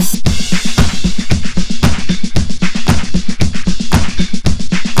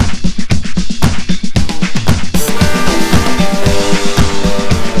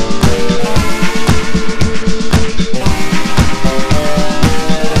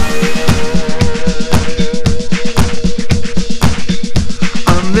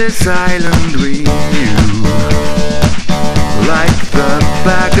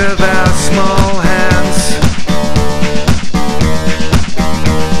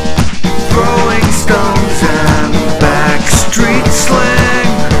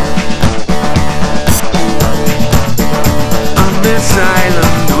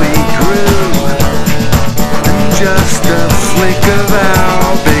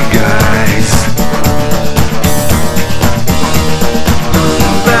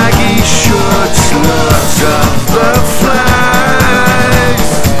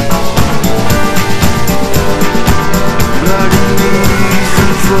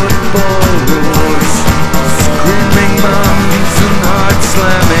football roars, screaming moms and heart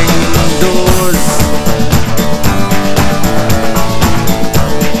slamming doors.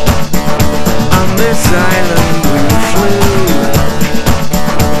 On this island we flew,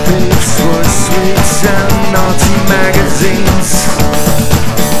 thieves for sweets and naughty magazines,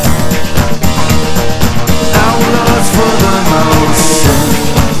 outlaws for the most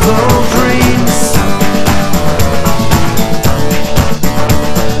simple dreams.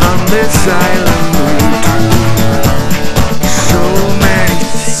 On this island we drew so many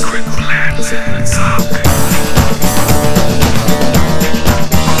secret plans in the dark.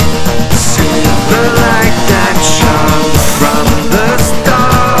 See the light that shone from the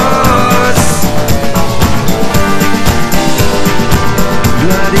stars,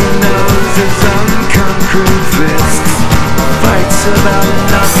 bloody noses on concrete fists, fights about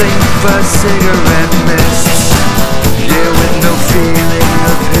nothing for cigarette mists. Yeah, with no feeling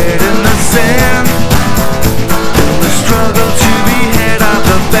of hate in the sand, in the struggle to be head of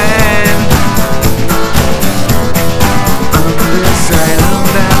the band. On this island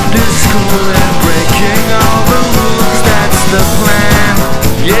after school and breaking all the rules, that's the plan.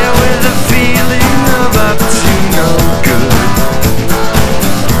 Yeah, with a feeling of up to no good.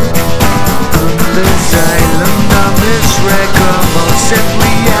 On this island, on this wreck, almost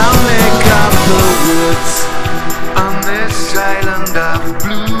simply I'll lick up the woods. On this island of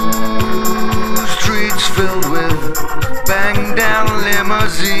blue streets filled with bang down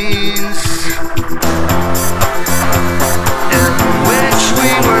limousines, in which we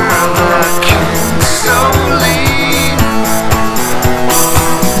were looking so lean.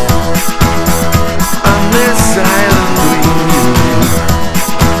 On this island we knew,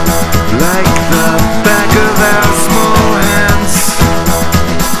 like the back of our small hands,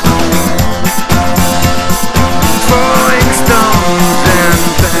 throwing stones and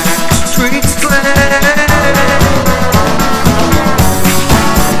backstreet slang.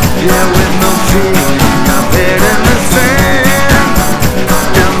 Yeah, with no feeling of head in the sand,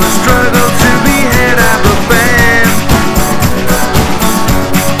 in the struggle to be head of a band.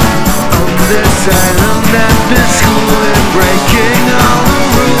 On this island after school and breaking all the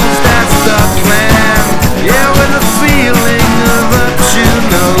rules, that's the plan. Yeah, with a feeling of up to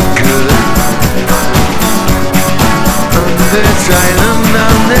no good. On this island,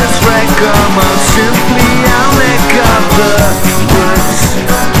 on this wreck, almost simply I'll lick up the woods.